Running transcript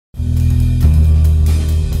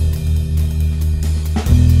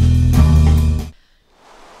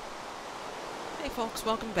folks,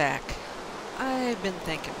 welcome back. I've been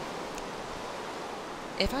thinking,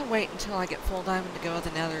 if I wait until I get full diamond to go to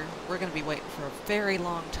the Nether, we're going to be waiting for a very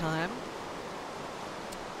long time.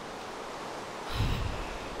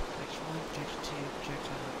 Protection 1, protection 2,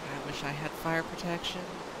 protection... I wish I had fire protection.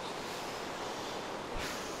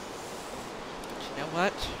 But you know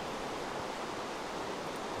what?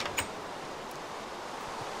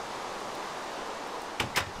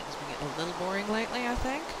 Things been getting a little boring lately, I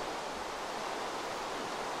think.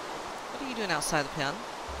 What are you doing outside the pen?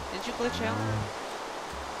 Did you glitch out?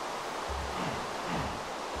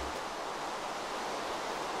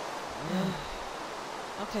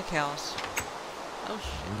 Okay, cows. Oh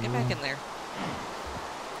shit, get back in there.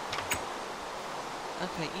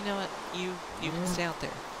 Okay, you know what? You can stay out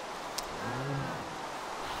there.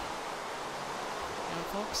 You know,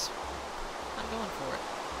 folks, I'm going for it.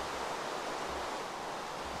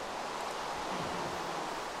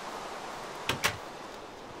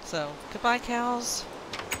 So, goodbye, cows.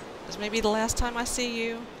 This may be the last time I see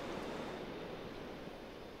you.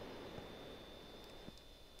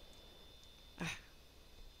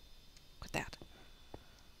 Quit that.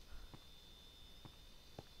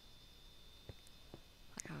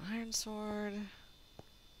 I got an iron sword.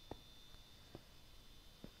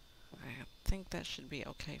 I think that should be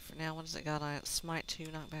okay for now. What does it got? I smite 2,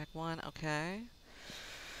 knockback 1. Okay.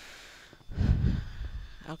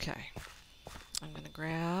 Okay. I'm gonna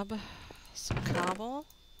grab some cobble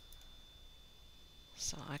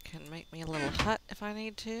so I can make me a little hut if I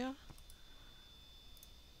need to. I'm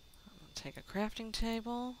gonna take a crafting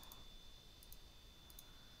table.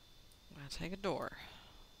 I'm gonna take a door.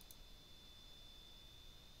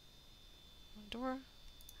 A door?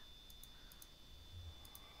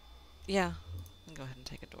 Yeah, I'll go ahead and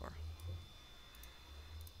take a door.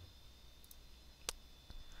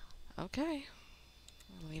 Okay.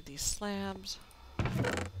 I'll leave these slabs.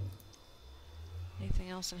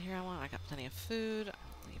 Anything else in here I want? I got plenty of food.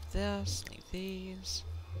 Leave this, leave these,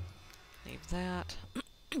 leave that.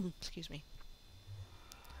 Excuse me.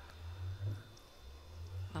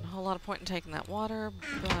 Not a whole lot of point in taking that water,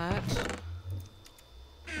 but...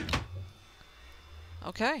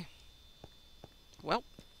 Okay. Well,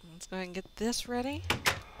 let's go ahead and get this ready.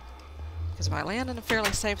 Because if I land in a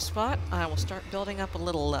fairly safe spot, I will start building up a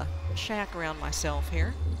little shack around myself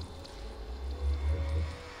here.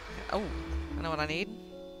 Oh, I know what I need.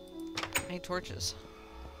 I need torches.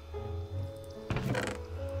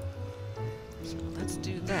 So let's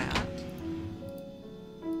do that.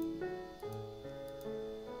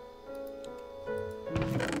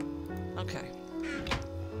 Okay.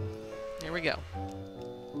 Here we go.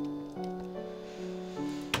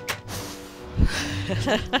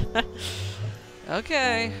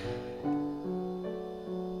 Okay.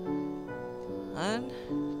 1,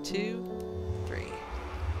 2, 3.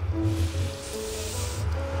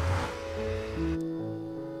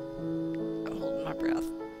 I'm holding my breath.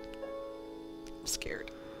 I'm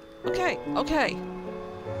scared. Okay, okay.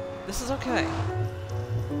 This is okay.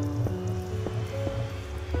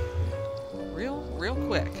 Real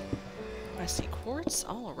quick. I see quartz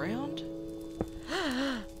all around.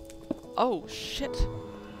 Oh, shit.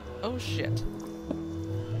 Oh, shit.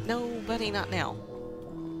 No, buddy, not now.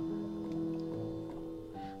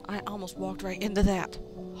 I almost walked right into that.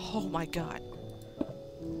 Oh, my God.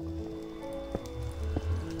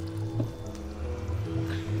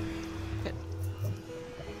 Good.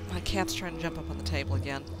 My cat's trying to jump up on the table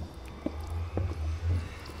again.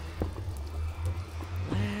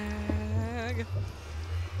 Lag.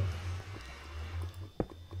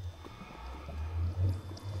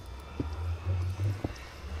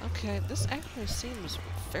 Okay, this actually seems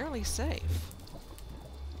fairly safe.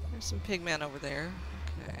 There's some pigmen over there.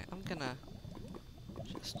 Okay, I'm gonna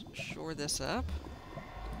just shore this up.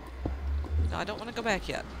 No, I don't want to go back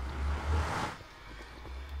yet.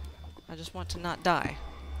 I just want to not die.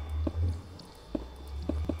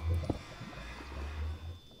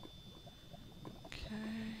 Okay.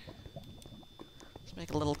 Let's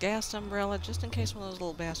make a little gas umbrella just in case one of those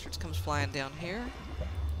little bastards comes flying down here.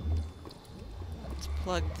 Let's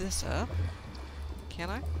plug this up. Can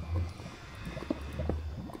I?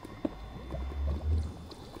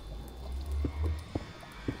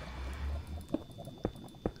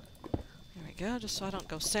 There we go, just so I don't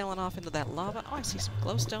go sailing off into that lava. Oh, I see some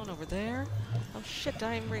glowstone over there. Oh shit, did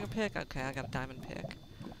I even bring a pick? Okay, I got a diamond pick.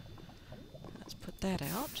 Let's put that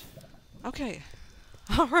out. Okay.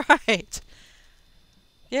 Alright!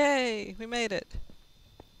 Yay! We made it!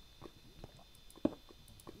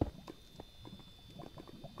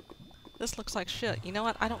 This looks like shit. You know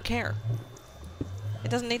what? I don't care.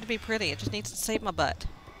 It doesn't need to be pretty. It just needs to save my butt.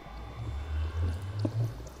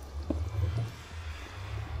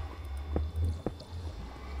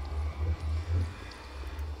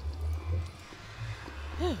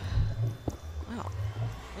 Well,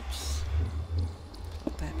 oops.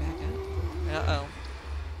 Put that back up. Uh-oh.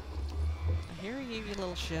 I hear you, you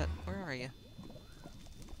little shit. Where are you?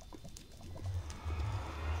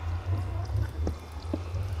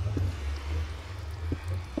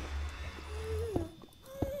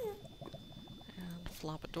 And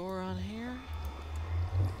flop a door on here.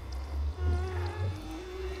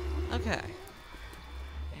 Okay.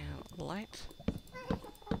 And light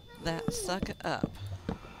that sucker up.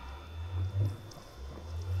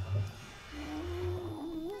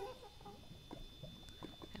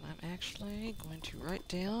 And I'm actually going to write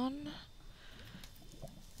down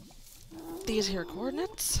these here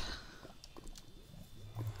coordinates.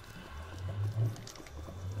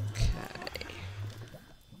 Okay.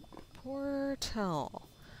 Portal.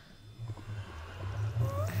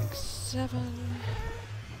 X7.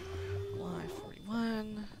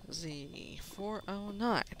 Y41.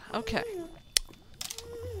 Z409. Okay.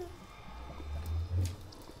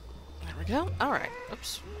 There we go. Alright.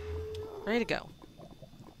 Oops. Ready to go.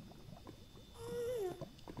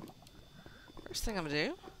 First thing I'm gonna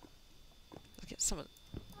do is get some of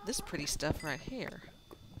this pretty stuff right here.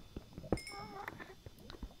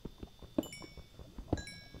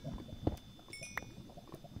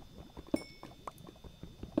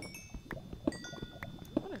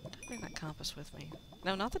 Did I bring that compass with me?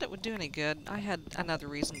 No, not that it would do any good. I had another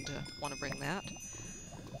reason to want to bring that.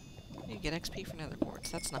 You get XP for nether quartz.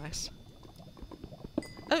 That's nice.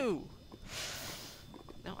 Oh!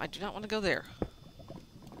 No, I do not want to go there.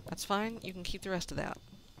 That's fine. You can keep the rest of that.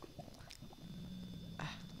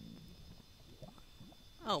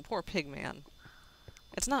 Oh, poor pigman.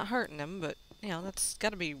 It's not hurting him, but, you know, that's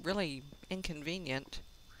gotta be really inconvenient.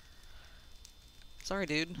 Sorry,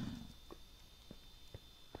 dude.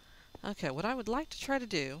 Okay, what I would like to try to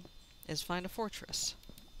do is find a fortress.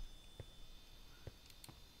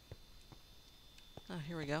 Oh,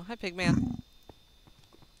 here we go. Hi, pigman.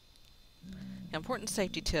 Important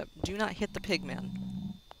safety tip. Do not hit the pigman.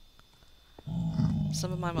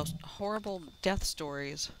 Some of my most horrible death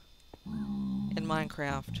stories in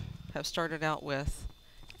Minecraft have started out with,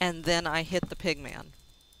 and then I hit the pigman.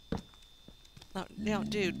 No, no,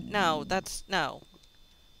 dude, no, that's, no.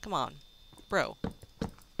 Come on. Bro.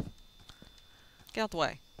 Get out the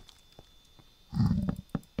way. I'm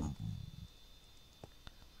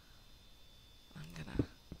gonna...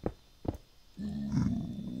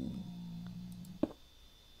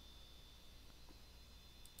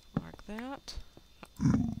 mark that.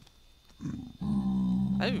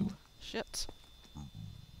 Oh, shit.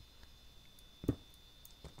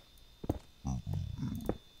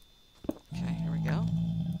 Okay, here we go.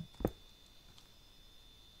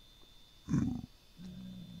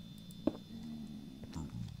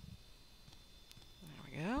 There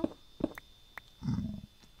we go.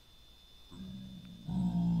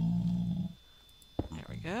 There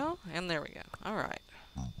we go, and there we go. Alright.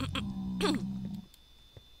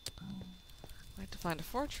 Like to find a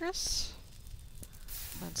fortress.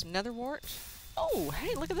 Find some nether wart. Oh,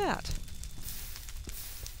 hey, look at that.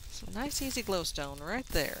 Some nice easy glowstone right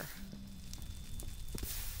there.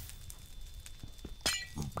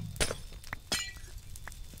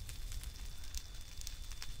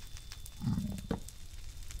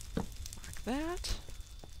 Like that.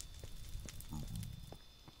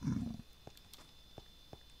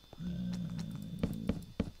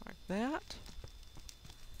 Like that.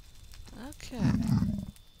 Okay.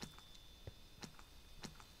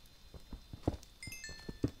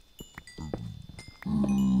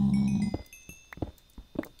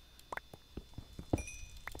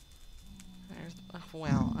 There's,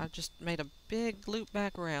 well, I've just made a big loop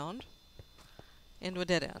back around into a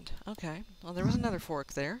dead end. Okay. Well, there was another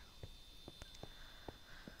fork there.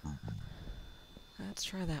 Let's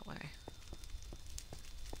try that way.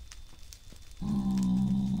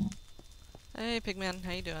 Hey, pigman,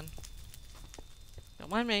 how you doing? Don't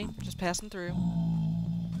mind me, just passing through.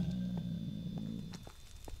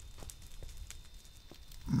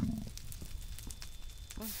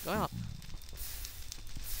 Come on, go out.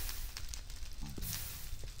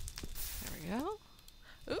 There we go.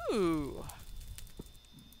 Ooh!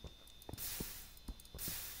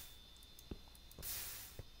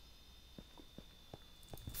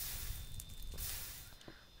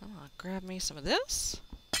 I'm gonna grab me some of this.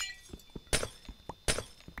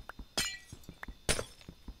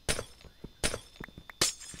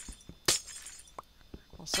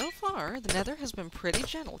 Well, so far, the nether has been pretty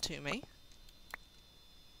gentle to me.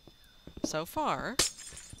 So far.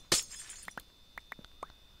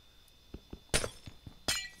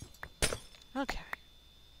 Okay.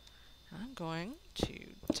 I'm going to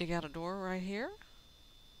dig out a door right here.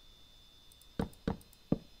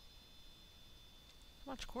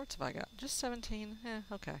 How much quartz have I got? Just 17?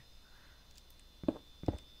 Okay.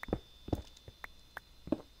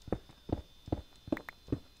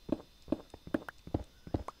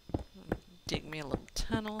 Dig me a little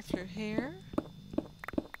tunnel through here.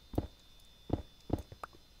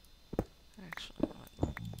 Actually,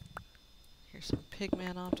 here's some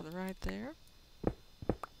pigmen off to the right there.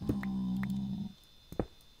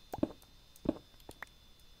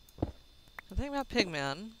 The thing about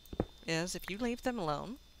pigmen is if you leave them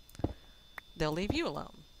alone, they'll leave you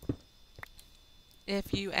alone.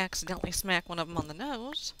 If you accidentally smack one of them on the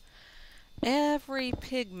nose, every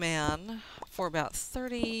pigman for about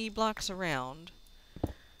 30 blocks around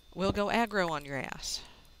will go aggro on your ass.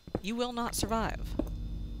 You will not survive.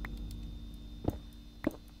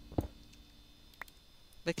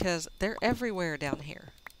 Because they're everywhere down here.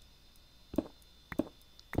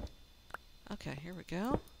 Okay, here we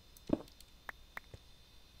go.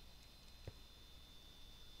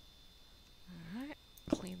 Alright,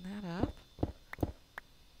 clean that up.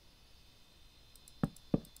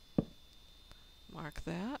 Mark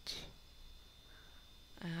that.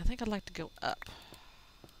 I think I'd like to go up.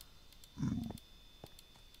 There's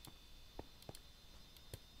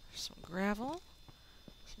some gravel.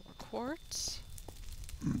 Some more quartz.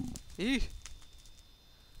 Eeh.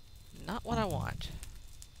 Not what I want.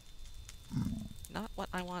 Not what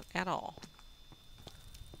I want at all.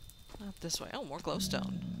 Not this way. Oh, more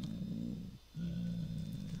glowstone.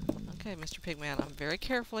 Okay, Mr. Pigman, I'm very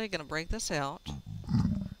carefully going to break this out.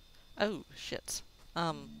 Oh, shits.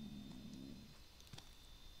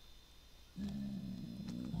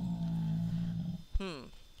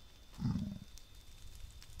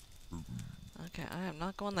 Okay, I am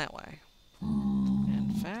not going that way.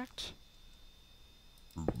 In fact,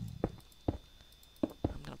 I'm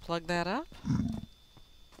going to plug that up.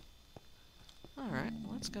 Alright,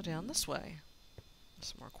 let's go down this way.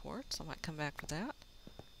 Some more quartz. I might come back for that.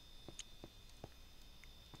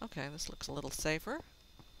 Okay, this looks a little safer.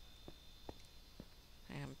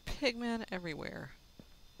 And pigmen everywhere.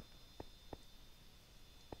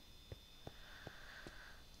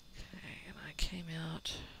 Okay, and I came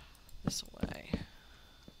out this way.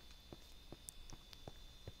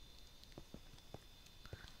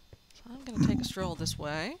 So I'm going to take a stroll this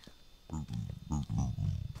way.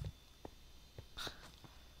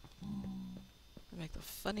 They make the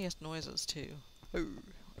funniest noises, too. Ooh,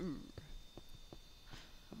 ooh.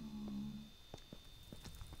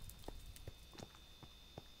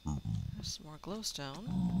 There's some more glowstone.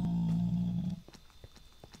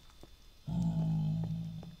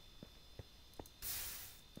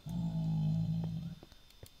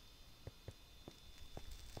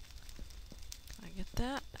 Can I get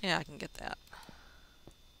that? Yeah, I can get that.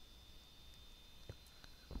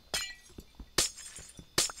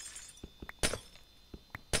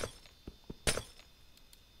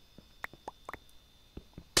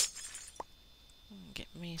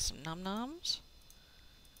 Get me some num-nums.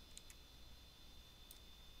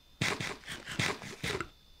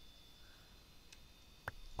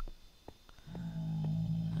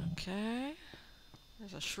 Okay,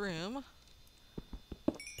 there's a shroom.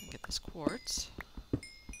 Get this quartz.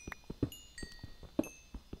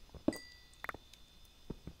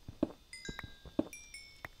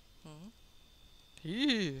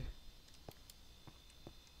 Ew.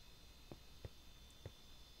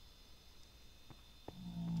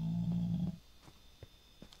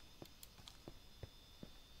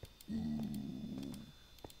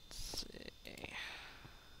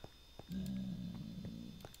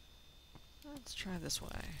 Let's try this way.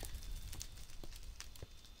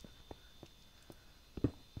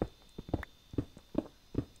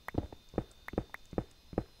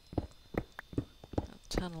 I'll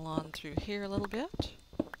tunnel on through here a little bit.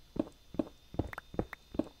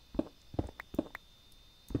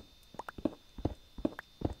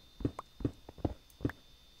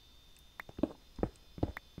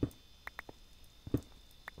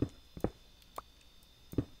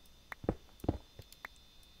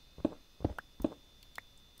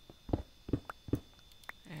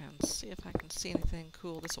 See if I can see anything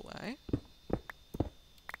cool this way.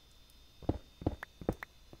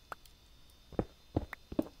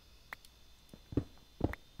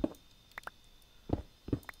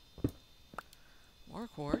 More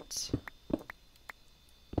quartz.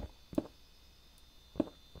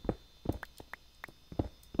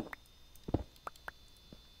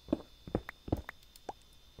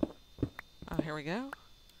 Oh, here we go.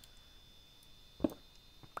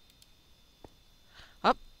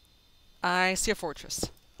 I see a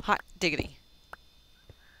fortress. Hot diggity.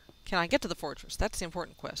 Can I get to the fortress? That's the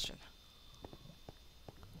important question.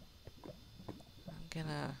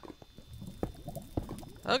 gonna...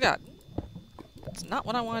 Oh god! It's not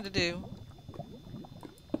what I wanted to do.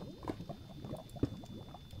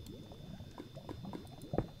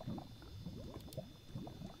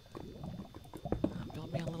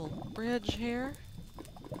 Build me a little bridge here.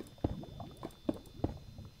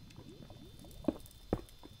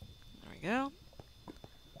 There we go.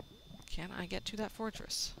 Can I get to that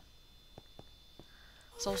fortress?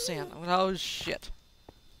 Soul sand. Oh shit.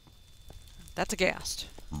 That's a ghast.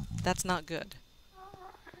 That's not good.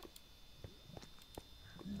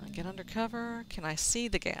 Get under cover. Can I see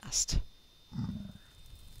the ghast?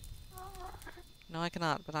 No, I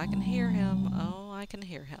cannot, but I can hear him. Oh, I can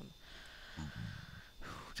hear him.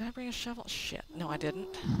 Did I bring a shovel? Shit. No, I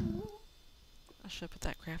didn't. I should put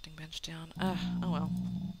that crafting bench down. Oh well.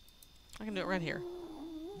 I can do it right here.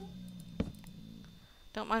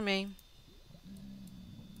 Don't mind me.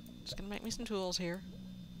 Just gonna make me some tools here.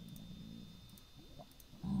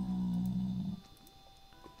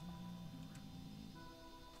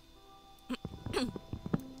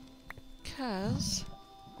 Because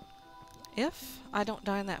if I don't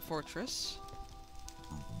die in that fortress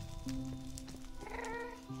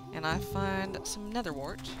and I find some nether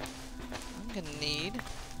wart, I'm gonna need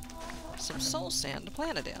some soul sand to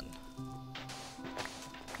plant it in.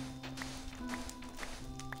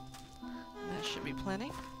 That should be plenty.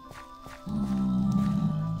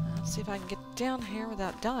 Let's see if I can get down here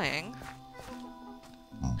without dying.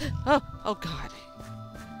 Oh god.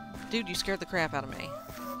 Dude, you scared the crap out of me.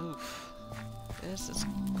 Oof. This is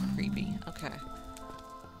creepy. Okay.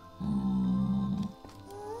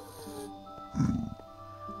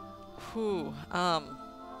 Whew.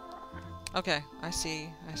 Okay. I see.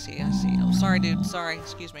 Oh, sorry, dude. Sorry.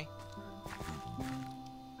 Excuse me.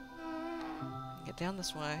 Get down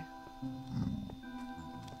this way.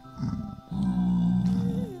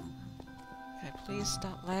 Okay, please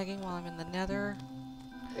stop lagging while I'm in the nether.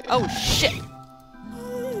 Oh, shit!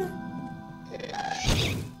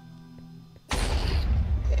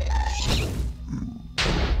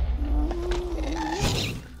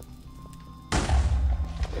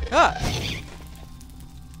 Ah!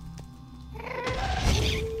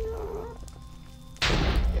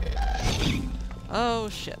 Oh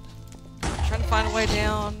shit. I'm trying to find a way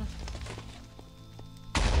down.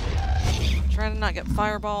 I'm trying to not get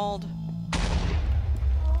fireballed.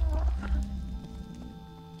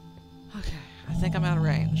 Okay, I think I'm out of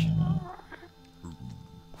range.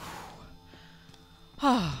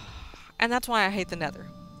 And that's why I hate the nether.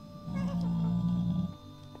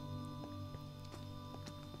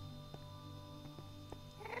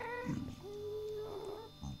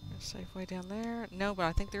 Safe way down there. No, but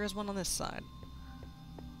I think there is one on this side.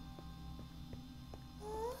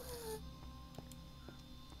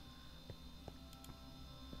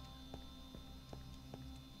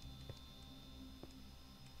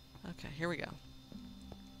 Okay, here we go.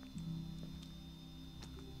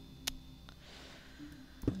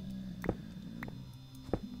 Go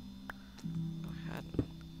ahead.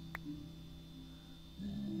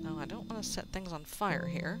 No, I don't want to set things on fire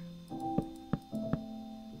here.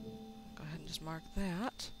 Just mark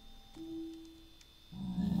that.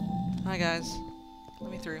 Hi guys.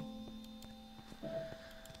 Let me through.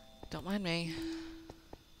 Don't mind me.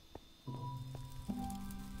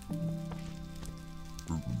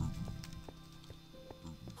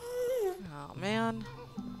 Oh man.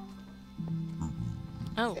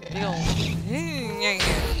 Oh, big ol' shit.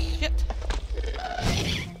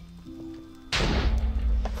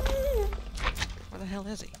 Where the hell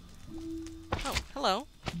is he? Oh, hello.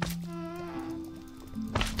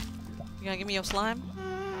 You gonna give me your slime?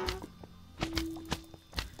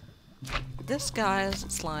 This guy's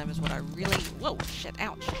slime is what I really... Whoa, shit,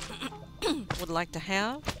 ouch. Would like to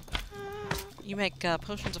have. You make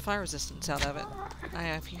potions of fire resistance out of it.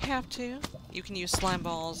 If you have to, you can use slime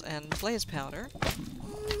balls and blaze powder.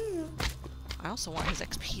 I also want his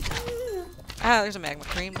XP though. Ah, there's a magma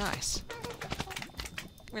cream, nice.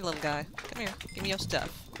 Come here, little guy. Come here, give me your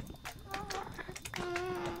stuff.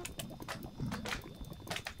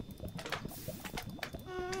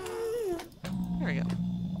 There we go.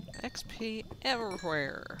 XP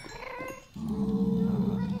everywhere.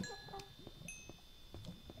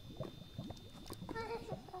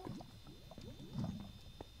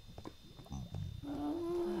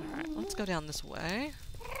 Alright, let's go down this way.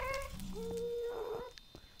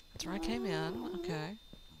 That's where I came in. Okay.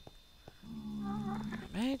 I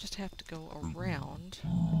may just have to go around.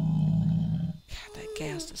 God, that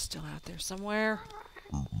ghast is still out there somewhere.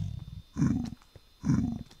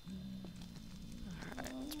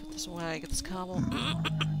 This way, get this cobble.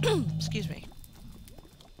 Excuse me.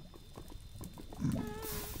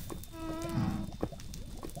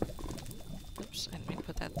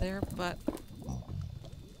 there, but...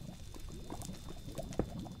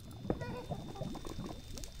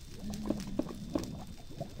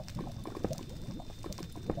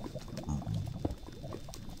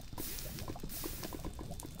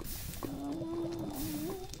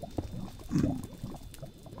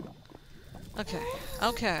 Okay,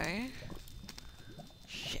 okay.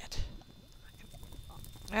 Shit.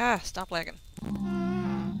 Ah, stop lagging.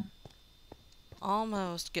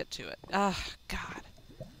 Almost get to it. Ah, God.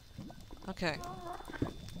 Okay.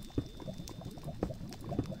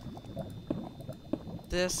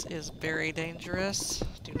 This is very dangerous.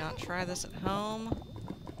 Do not try this at home.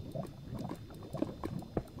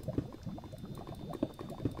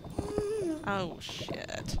 Oh,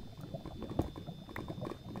 shit.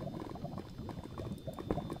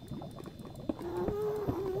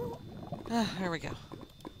 Ah, there we go.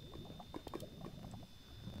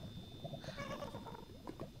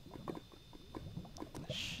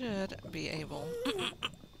 Should be able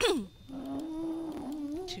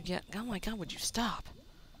to get... Oh my God, would you stop?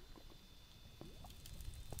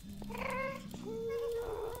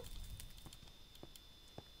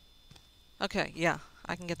 Okay, yeah,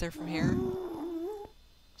 I can get there from here.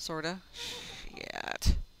 Sorta.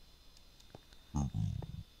 Shit.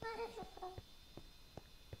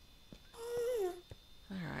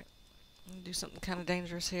 Alright. I'm gonna do something kind of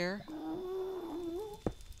dangerous here.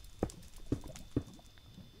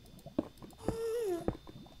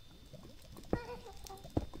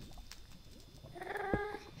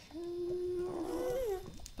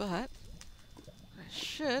 But I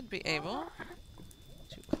should be able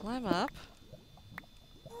to climb up.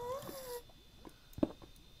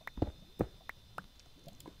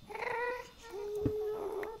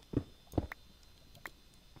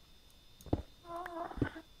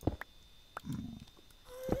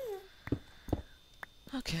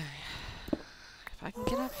 Okay. If I can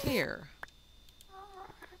get up here.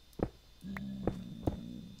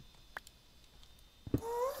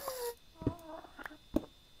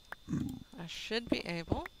 I should be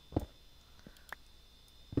able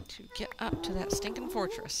to get up to that stinking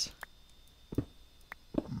fortress.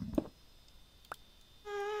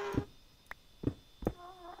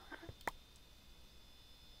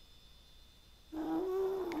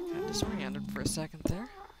 Got disoriented for a second there.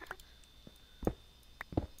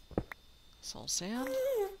 Soul sand.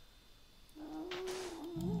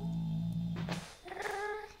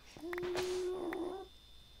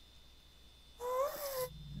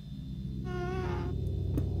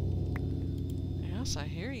 Yes, I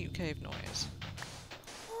hear you, cave noise.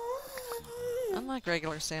 Unlike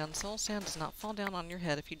regular sand, soul sand does not fall down on your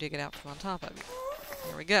head if you dig it out from on top of you.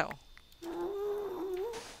 There we go.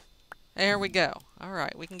 There we go.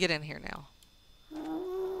 Alright, we can get in here now.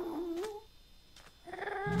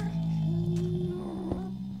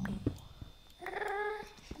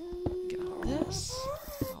 Get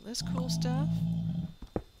all this cool stuff.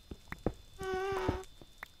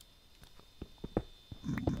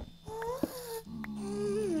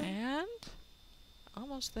 And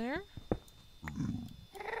almost there.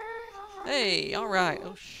 Hey, alright.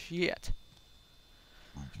 Oh, shit.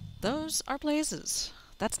 Those are blazes.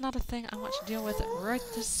 That's not a thing I want you to deal with right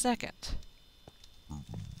this second.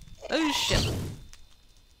 Oh, shit.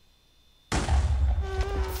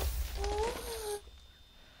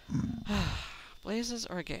 Blazes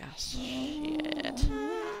or gas? Shit.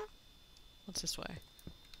 What's this way?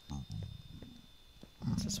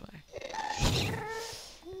 What's this way?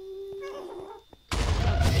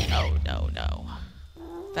 Oh, no, no.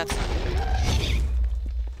 That's not good.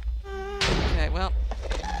 Okay, well,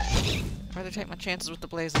 I'd rather take my chances with the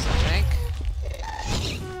blazes, I think.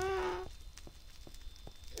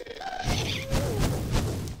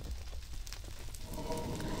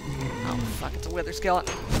 Oh, fuck, it's a wither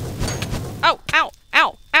skeleton. Oh, ow,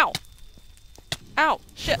 ow, ow. Ow,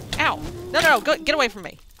 shit, ow. No, no, no, go, get away from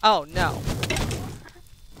me. Oh, no.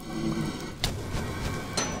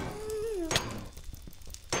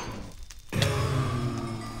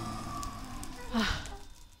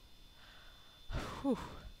 Whew.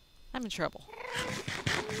 I'm in trouble.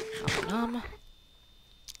 I'm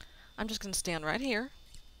just going to stand right here.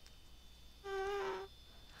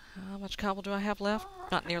 How much cobble do I have left?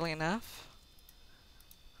 Not nearly enough.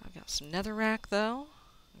 I've got some netherrack, though.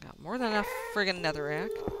 I've got more than enough friggin' netherrack.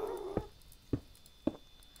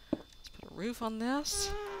 Let's put a roof on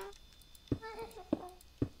this.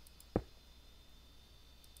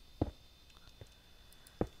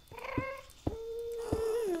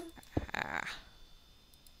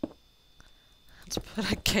 Let's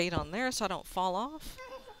put a gate on there so I don't fall off.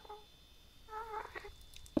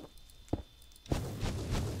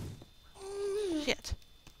 Shit.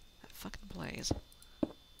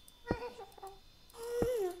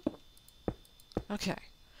 Okay.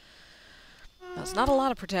 That's not a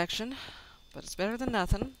lot of protection, but it's better than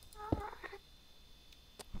nothing.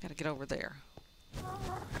 Gotta get over there.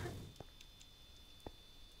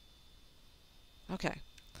 Okay.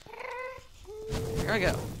 Here I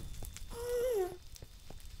go.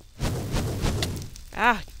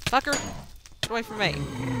 Ah, fucker! Get away from me.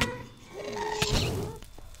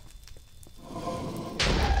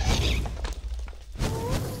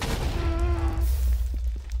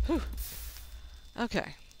 Whew.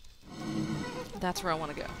 Okay. That's where I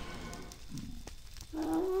want to go.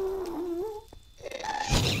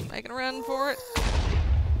 Making a run for it.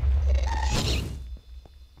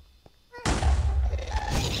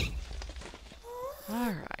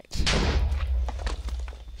 Alright.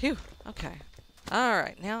 Phew. Okay.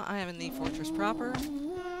 Alright, now I am in the fortress proper.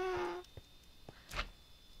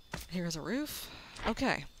 Here is a roof.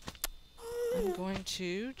 Okay. I'm going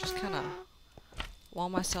to just kind of wall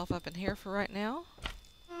myself up in here for right now.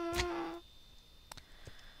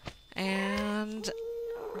 And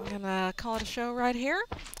I'm going to call it a show right here.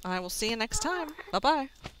 I will see you next time. Bye-bye.